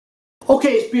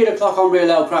Okay, it's beer o'clock on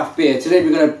Real Ale Craft Beer. Today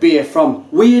we've got a beer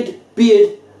from Weird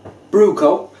Beard Brew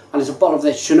Co. And it's a bottle of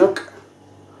their Chinook,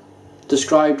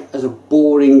 described as a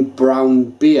boring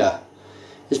brown beer.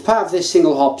 It's part of this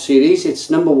single hop series. It's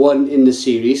number 1 in the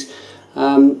series.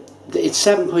 It's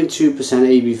 7.2%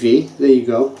 ABV. There you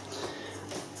go.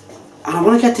 And I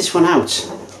want to get this one out.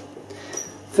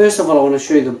 First of all, I want to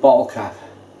show you the bottle cap.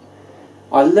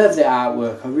 I love the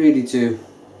artwork, I really do.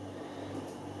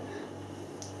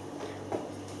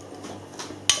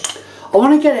 I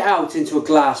want to get it out into a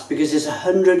glass because there's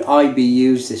 100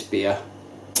 IBUs this beer.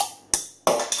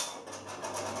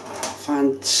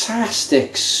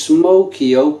 Fantastic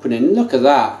smoky opening, look at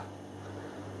that.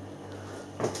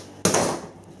 I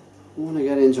want to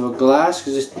get it into a glass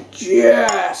because it's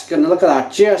just gonna, look at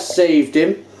that, just saved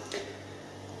him.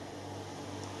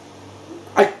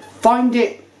 I find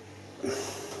it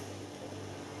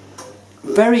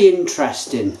very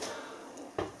interesting.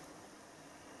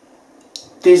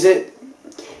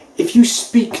 If you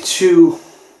speak to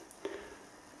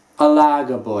a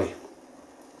lager boy,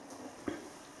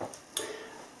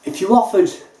 if you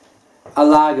offered a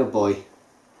lager boy,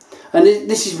 and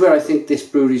this is where I think this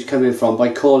brewery's coming from by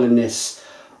calling this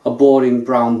a boring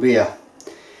brown beer.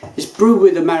 It's brewed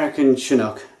with American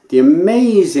Chinook, the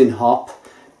amazing hop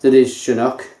that is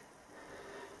Chinook,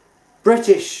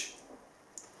 British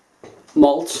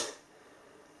malt,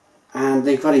 and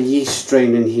they've got a yeast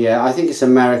strain in here. I think it's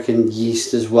American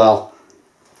yeast as well.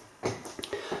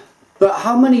 But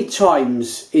how many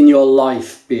times in your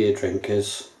life, beer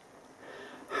drinkers,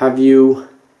 have you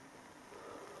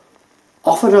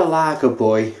offered a lager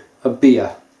boy a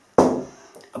beer?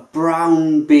 A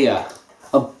brown beer.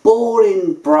 A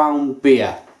boring brown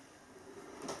beer.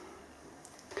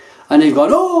 And they've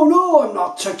gone, oh no, I'm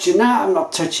not touching that, I'm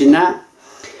not touching that.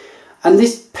 And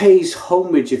this pays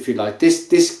homage, if you like.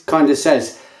 This kind of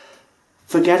says,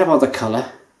 forget about the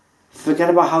colour, forget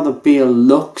about how the beer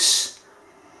looks,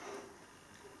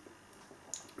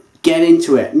 get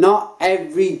into it. Not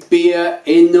every beer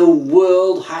in the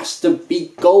world has to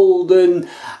be golden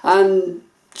and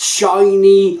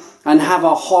shiny and have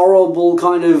a horrible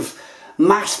kind of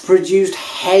mass-produced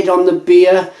head on the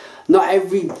beer. Not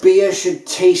every beer should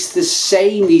taste the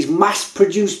same. These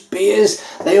mass-produced beers,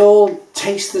 they all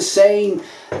taste the same.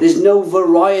 There's no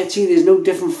variety, there's no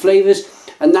different flavours.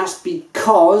 And that's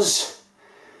because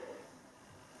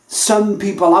some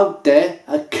people out there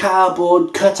are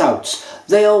cardboard cutouts.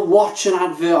 They'll watch an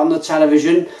advert on the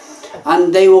television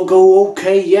and they will go,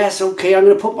 okay, yes, okay, I'm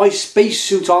going to put my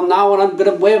spacesuit on now and I'm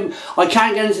going to wear, I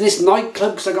can't get into this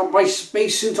nightclub because I got my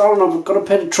spacesuit on and I've got a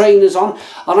pair of trainers on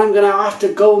and I'm going to have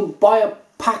to go and buy a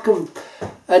pack of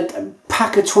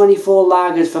 24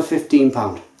 lagers for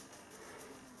 £15.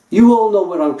 You all know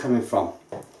where I'm coming from.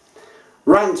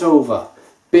 Rant over,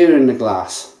 beer in the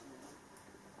glass.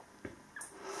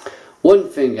 One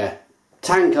finger,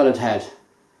 tan coloured head.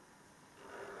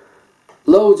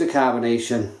 Loads of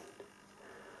carbonation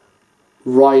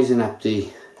rising up the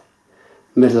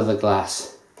middle of the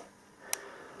glass.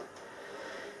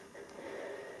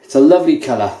 It's a lovely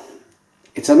colour.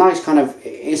 It's a nice kind of,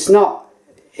 it's not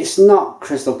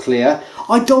crystal clear.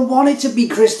 I don't want it to be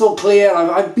crystal clear.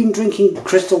 I've been drinking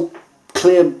crystal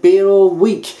clear beer all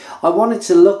week. I want it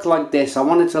to look like this. I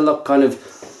want it to look kind of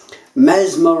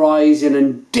mesmerising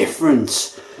and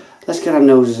different. Let's get our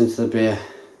noses into the beer.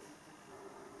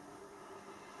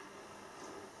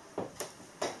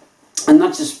 And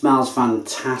that just smells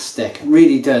fantastic, it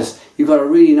really does. You've got a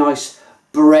really nice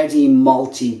bready,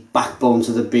 malty backbone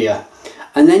to the beer.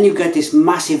 And then you get this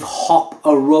massive hop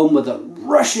aroma that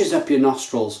rushes up your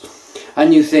nostrils.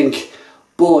 And you think,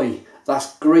 boy,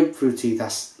 that's grapefruity,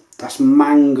 that's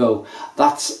mango,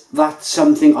 that's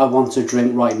something I want to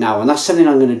drink right now. And that's something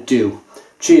I'm going to do.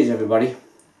 Cheers, everybody.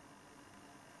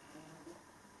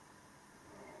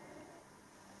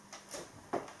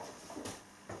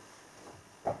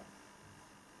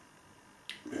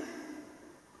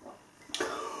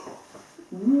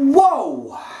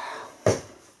 Whoa!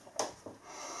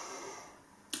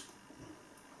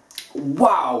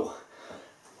 Wow!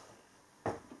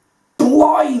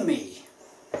 Blimey!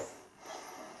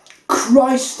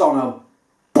 Christ on a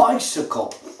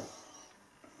bicycle!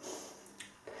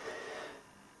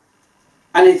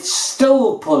 And it's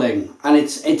still pulling, and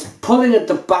it's pulling at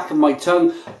the back of my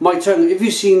tongue. My tongue, if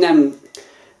you've seen them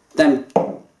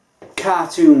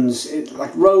cartoons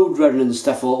like Roadrunner and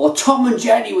stuff, or Tom and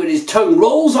Jerry with his tongue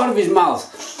rolls out of his mouth.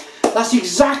 That's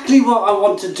exactly what I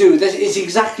want to do. This is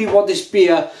exactly what this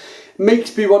beer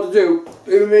makes me want to do.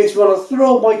 It makes me want to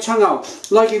throw my tongue out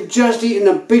like you've just eaten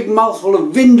a big mouthful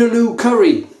of Vindaloo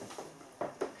curry.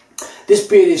 This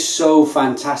beer is so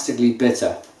fantastically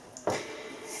bitter.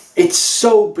 It's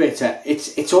so bitter,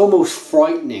 it's almost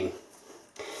frightening.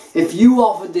 If you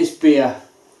offered this beer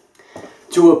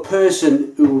to a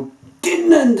person who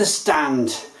didn't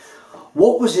understand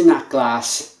what was in that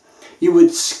glass, you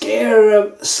would scare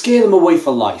them away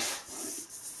for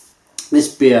life.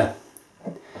 This beer,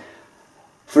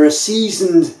 for a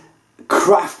seasoned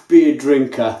craft beer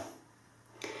drinker,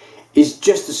 is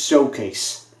just a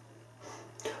showcase.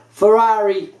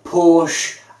 Ferrari,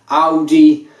 Porsche,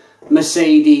 Audi,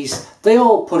 Mercedes, they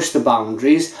all push the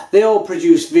boundaries. They all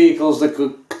produce vehicles that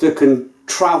can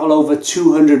travel over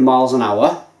 200 miles an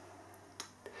hour.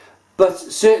 But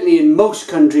certainly in most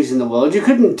countries in the world, you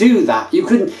couldn't do that.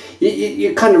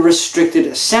 You're kind of restricted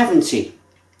at 70.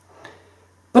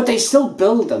 But they still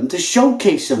build them to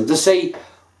showcase them, to say,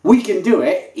 we can do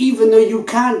it, even though you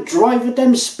can't drive at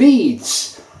them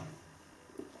speeds.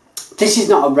 This is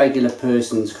not a regular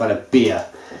person's kind of beer.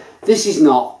 This is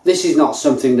not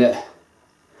something that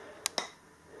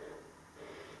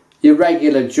your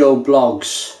regular Joe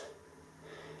Blogs,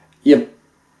 your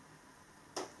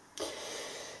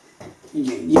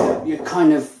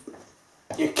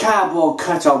cardboard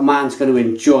cutout man's going to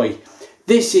enjoy.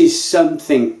 This is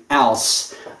something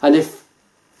else. And if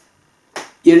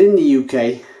you're in the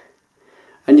UK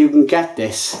and you can get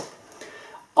this,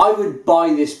 I would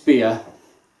buy this beer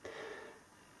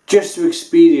just to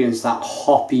experience that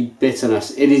hoppy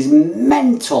bitterness. It is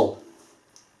mental.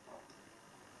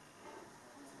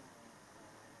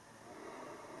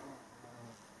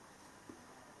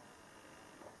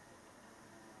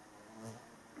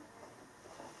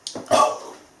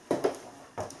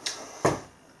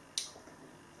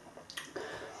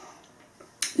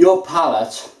 Your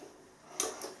palate,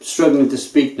 struggling to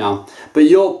speak now, but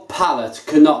your palate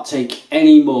cannot take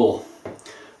any more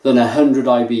than 100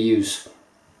 IBUs.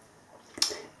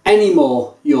 Any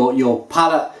more, your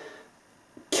palate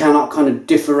cannot kind of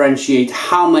differentiate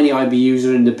how many IBUs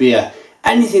are in the beer.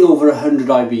 Anything over 100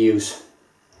 IBUs.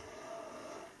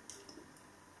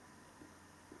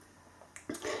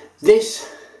 This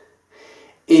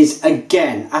is,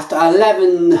 again, after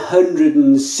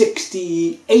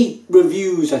 1168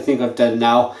 reviews I think I've done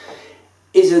now,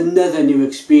 is another new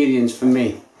experience for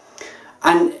me.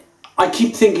 And I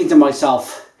keep thinking to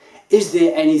myself, is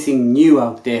there anything new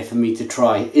out there for me to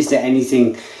try? Is there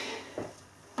anything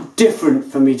different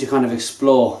for me to kind of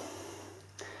explore?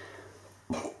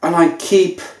 And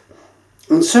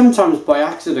and sometimes by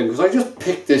accident, because I just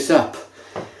picked this up,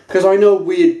 because I know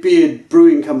Weird Beard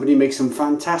Brewing Company makes some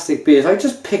fantastic beers. I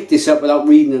just picked this up without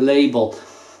reading the label.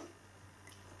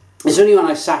 It's only when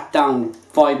I sat down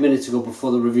 5 minutes ago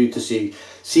before the review to see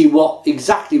what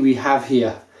exactly we have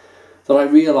here that I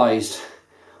realised,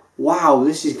 wow,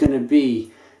 this is going to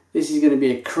be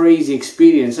a crazy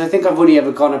experience. I think I've only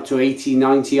ever gone up to 80,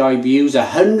 90 IBUs,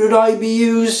 100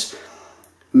 IBUs.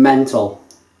 Mental.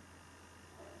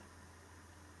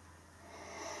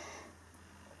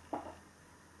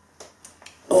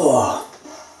 Oh,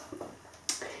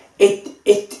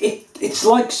 it's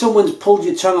like someone's pulled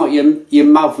your tongue out your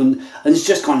mouth and it's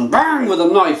just gone bang with a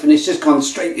knife and it's just gone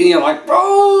straight in. You're like,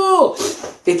 oh,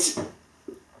 it's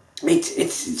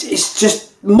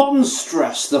just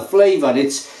monstrous, the flavour.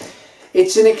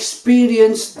 It's an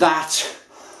experience that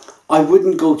I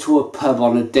wouldn't go to a pub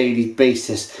on a daily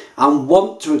basis and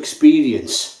want to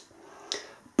experience,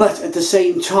 but at the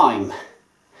same time,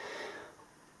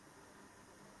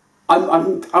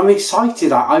 I'm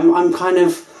excited. I'm kind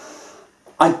of,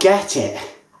 I get it.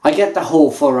 I get the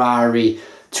whole Ferrari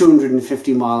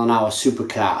 250 mile an hour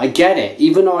supercar. I get it,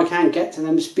 even though I can't get to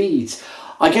them speeds.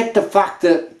 I get the fact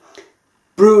that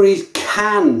breweries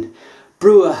can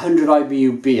brew 100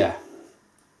 IBU beer.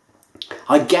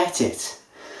 I get it.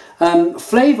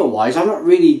 Flavour wise, I'm not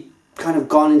really kind of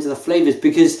gone into the flavours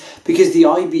because the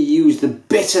IBUs, the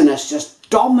bitterness just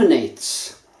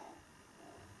dominates.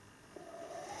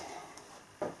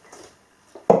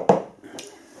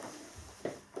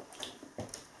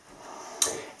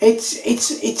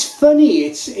 It's funny.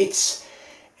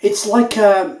 It's like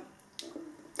a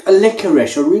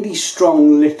licorice, a really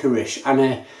strong licorice, and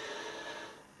a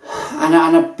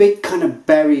big kind of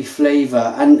berry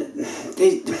flavour, and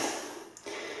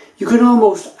you can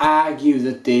almost argue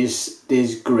that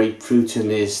there's grapefruit and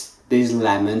there's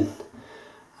lemon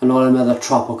and all them other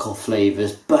tropical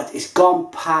flavours, but it's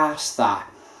gone past that.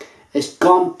 It's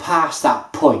gone past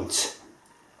that point.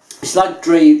 It's like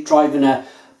driving a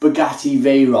Bugatti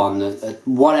Veyron at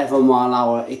whatever mile an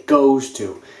hour it goes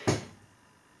to.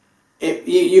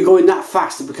 You're going that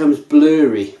fast it becomes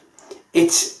blurry.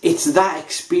 It's that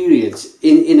experience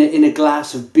in a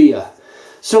glass of beer.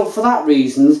 So for that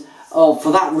reason, Oh,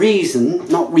 for that reason,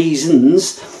 not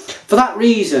reasons, for that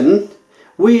reason,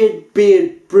 Weird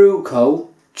Beard Brew Co.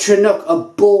 Chinook a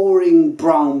boring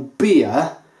brown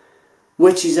beer,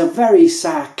 which is a very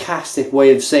sarcastic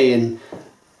way of saying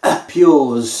up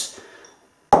yours,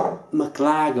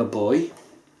 McLager boy,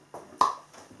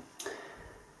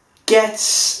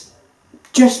 gets,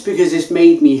 just because it's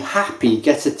made me happy,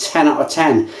 gets a 10 out of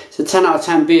 10. It's a 10 out of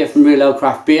 10 beer from Real Ale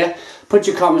Craft Beer. Put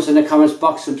your comments in the comments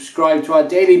box, subscribe to our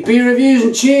daily beer reviews,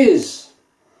 and cheers!